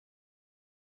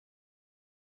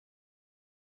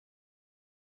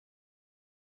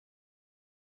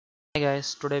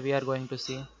Guys, today we are going to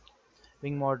see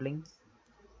wing modeling.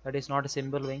 That is not a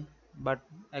simple wing but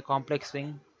a complex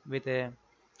wing with a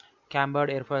cambered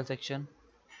airfoil section.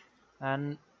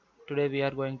 And today we are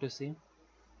going to see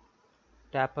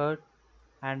tapered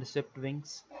and swept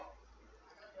wings.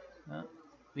 Uh,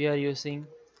 we are using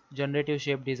generative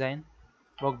shape design,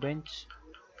 workbench,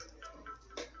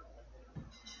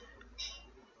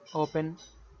 open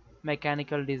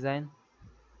mechanical design,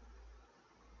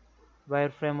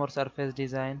 wireframe or surface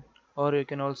design, or you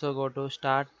can also go to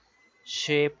start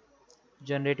shape,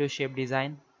 generative shape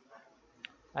design.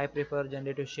 I prefer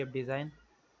generative shape design.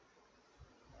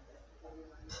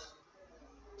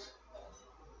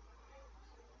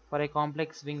 For a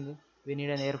complex wing, we need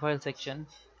an airfoil section.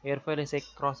 Airfoil is a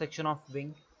cross section of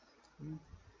wing.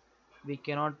 We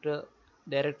cannot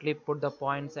directly put the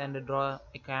points and draw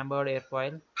a cambered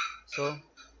airfoil. So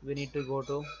we need to go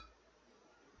to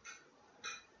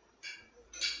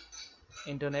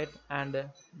internet and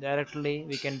directly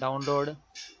we can download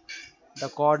the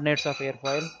coordinates of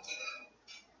airfoil.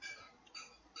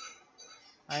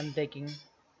 I am taking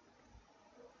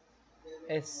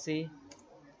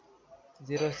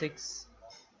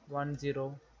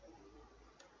SC0610.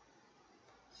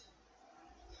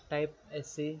 Type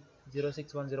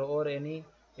SC0610 or any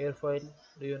airfoil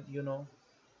you know.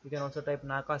 You can also type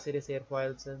NACA series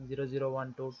airfoils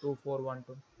 0012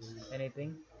 2412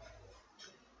 anything,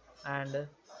 and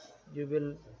you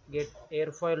will get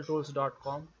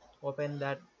airfoiltools.com. Open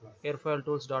that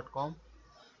airfoiltools.com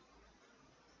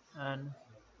and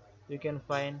you can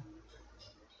find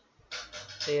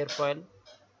airfoil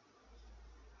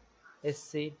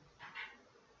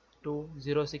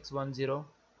SC20610,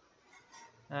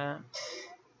 uh,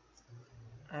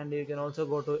 and you can also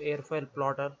go to airfoil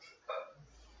plotter.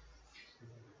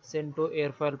 Send to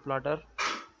airfoil plotter.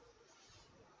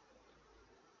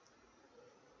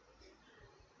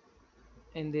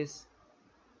 In this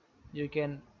you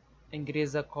can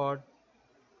increase the chord,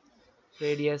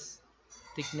 radius,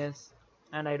 thickness,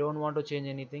 and I don't want to change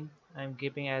anything. I am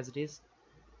keeping as it is,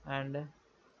 and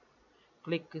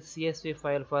click CSV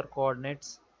file for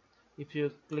coordinates. If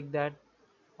you click that,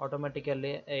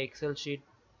 automatically a Excel sheet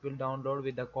will download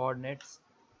with the coordinates.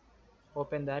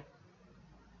 Open that.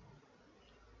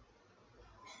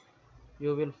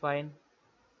 You will find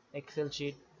Excel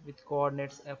sheet with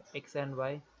coordinates of x and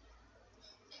y.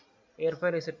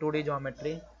 Airfoil is a 2D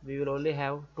geometry. We will only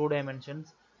have 2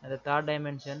 dimensions, and the third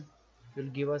dimension will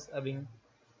give us a wing.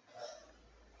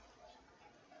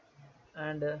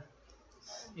 And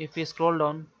if we scroll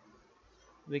down,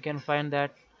 we can find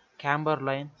that camber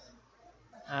line,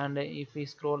 and if we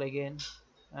scroll again,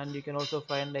 and you can also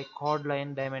find like chord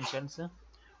line dimensions.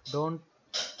 Don't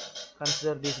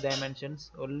consider these dimensions,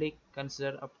 only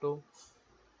consider up to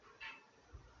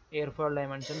airfoil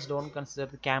dimensions. Don't consider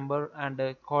the camber and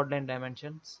chord line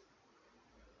dimensions.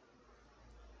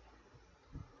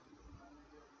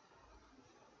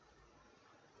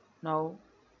 Now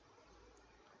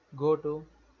go to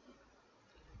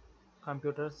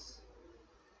computers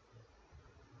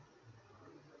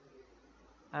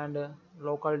and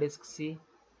local disk C.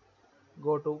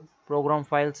 Go to program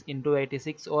files into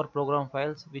 86 or program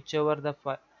files, whichever the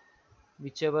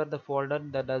folder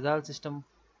the Dassault system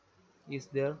is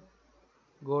there.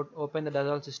 Go open the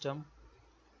Dassault system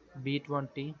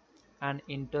B20 and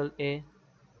Intel A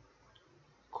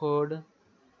code.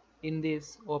 In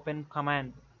this, open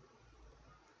command.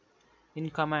 In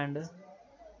command,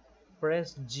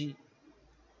 press G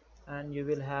and you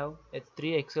will have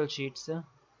 3 Excel sheets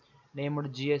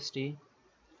named GST.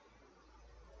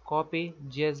 Copy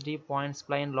GSD point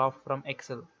spline loft from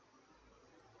Excel.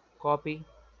 Copy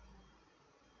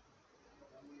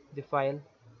the file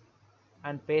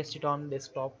and paste it on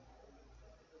desktop.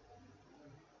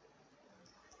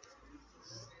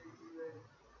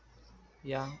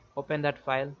 Open that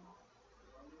file.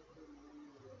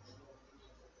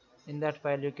 In that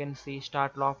file you can see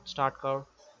start loft, start curve,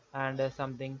 and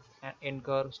something end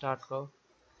curve, start curve.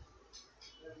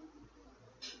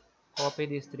 Copy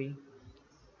these 3,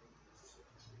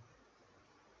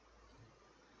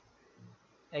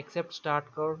 except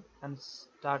start curve and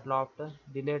start loft,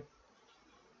 delete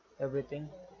everything,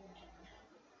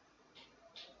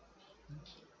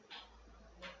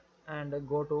 and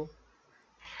go to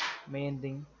main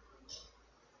thing.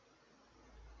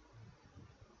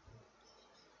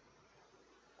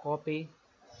 Copy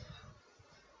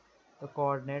the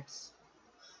coordinates,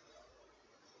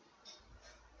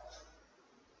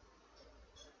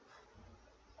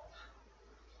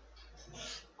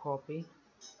 copy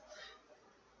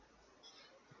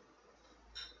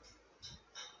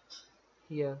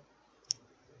here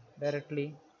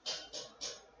directly,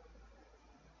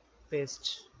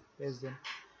 paste them,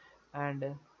 and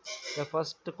the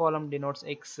first column denotes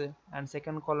x, and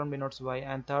second column denotes y,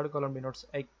 and third column denotes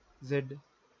z.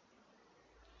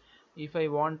 If I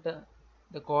want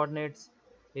the coordinates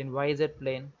in yz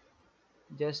plane,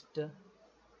 just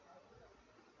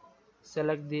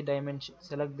select the dimension,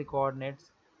 select the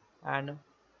coordinates, and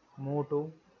move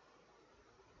to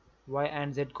y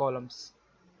and z columns,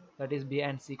 that is b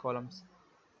and c columns,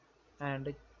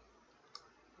 and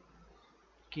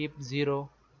keep 0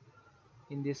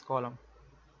 in this column.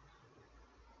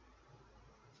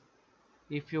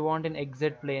 If you want in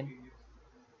xz plane,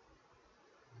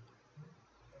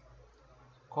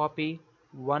 copy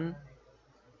one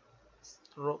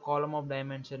column of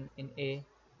dimension in A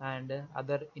and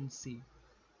other in C.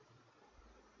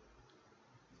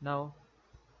 Now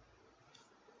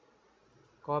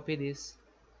copy this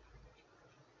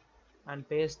and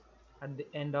paste at the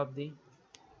end of the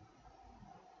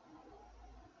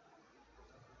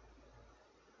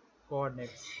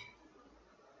coordinates.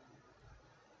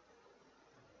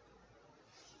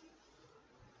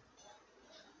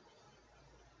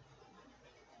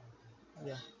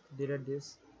 Yeah, delete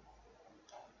this,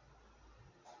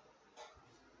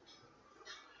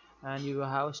 and you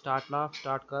have start left,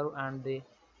 start curve, and the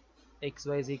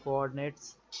xyz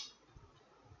coordinates,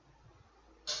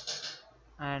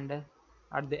 and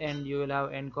at the end you will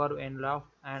have end curve, end left,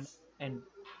 and end.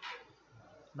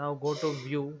 Now go to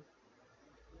view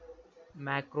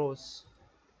macros,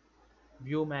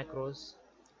 view macros.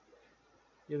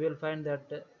 You will find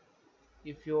that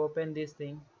if you open this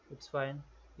thing, it's fine.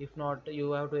 If not,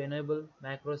 you have to enable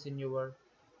macros in your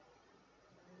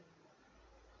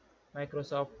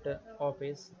Microsoft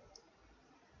Office.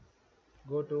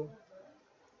 Go to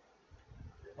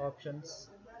options,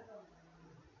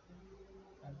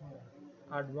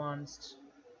 advanced,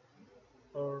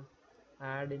 or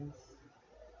add-ins.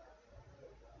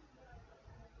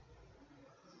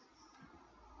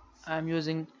 I am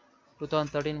using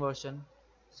 2013 version,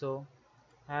 so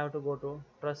I have to go to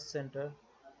Trust Center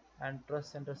and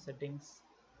Trust Center settings,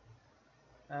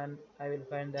 and I will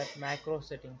find that macro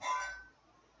settings.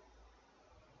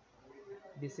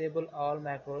 Disable all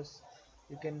macros.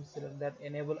 You can select that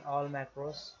enable all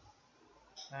macros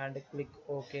and click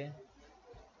OK.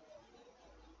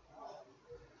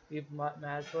 If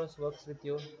macros works with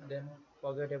you, then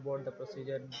forget about the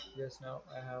procedure just now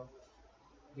I have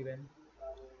given,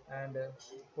 and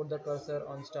put the cursor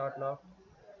on start lock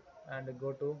and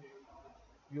go to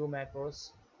view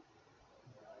macros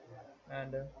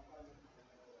and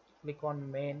click on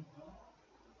main,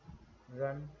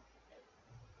 run.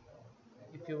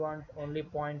 If you want only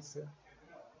points,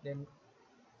 then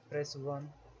press 1,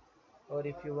 or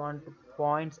if you want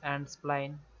points and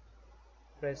spline,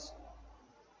 press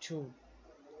 2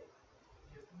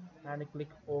 and click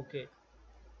OK,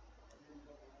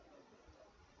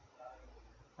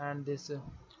 and this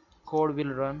code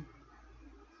will run.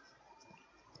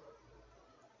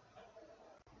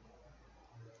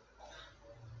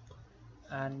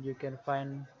 And you can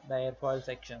find the airfoil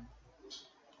section.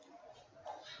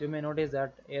 You may notice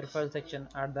that airfoil section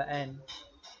at the end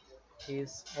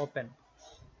is open.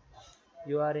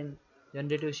 You are in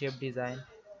generative shape design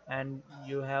and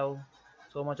you have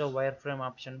so much of wireframe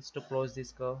options to close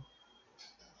this curve.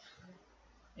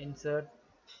 Insert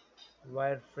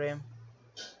wireframe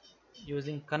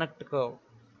using connect curve.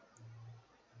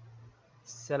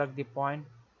 Select the point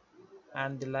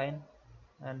and the line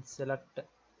and select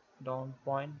down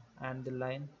point and the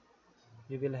line.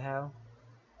 You will have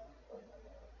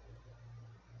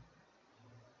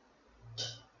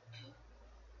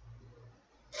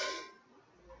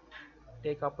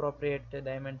take appropriate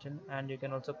dimension, and you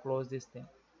can also close this thing,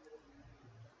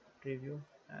 preview,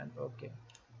 and OK.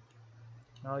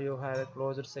 Now you have a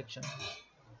closed section,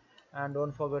 and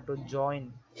don't forget to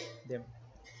join them.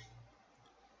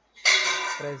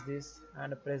 Press this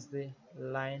and press the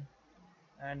line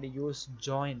and use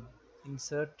join.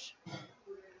 Insert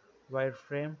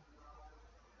wireframe,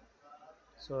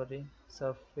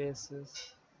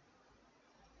 surfaces,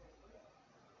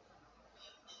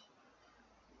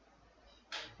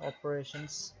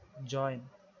 operations, join,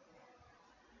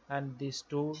 and these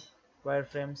two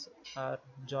wireframes are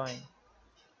joined.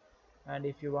 And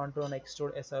if you want to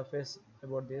extrude a surface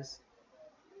about this,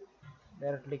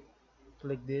 directly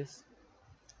click this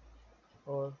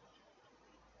or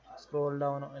scroll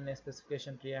down in a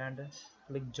specification tree and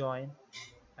click join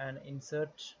and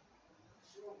insert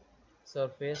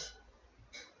surface,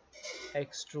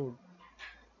 extrude.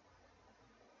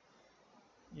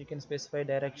 You can specify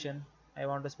direction. I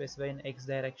want to specify in X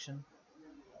direction,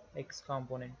 X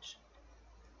component.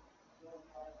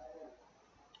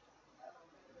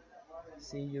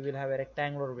 See, you will have a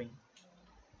rectangular wing.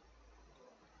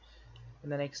 In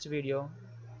the next video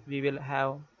we will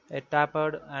have a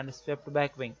tapered and swept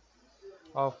back wing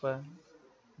of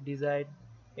desired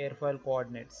airfoil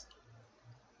coordinates.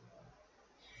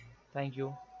 Thank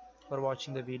you for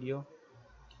watching the video,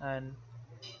 and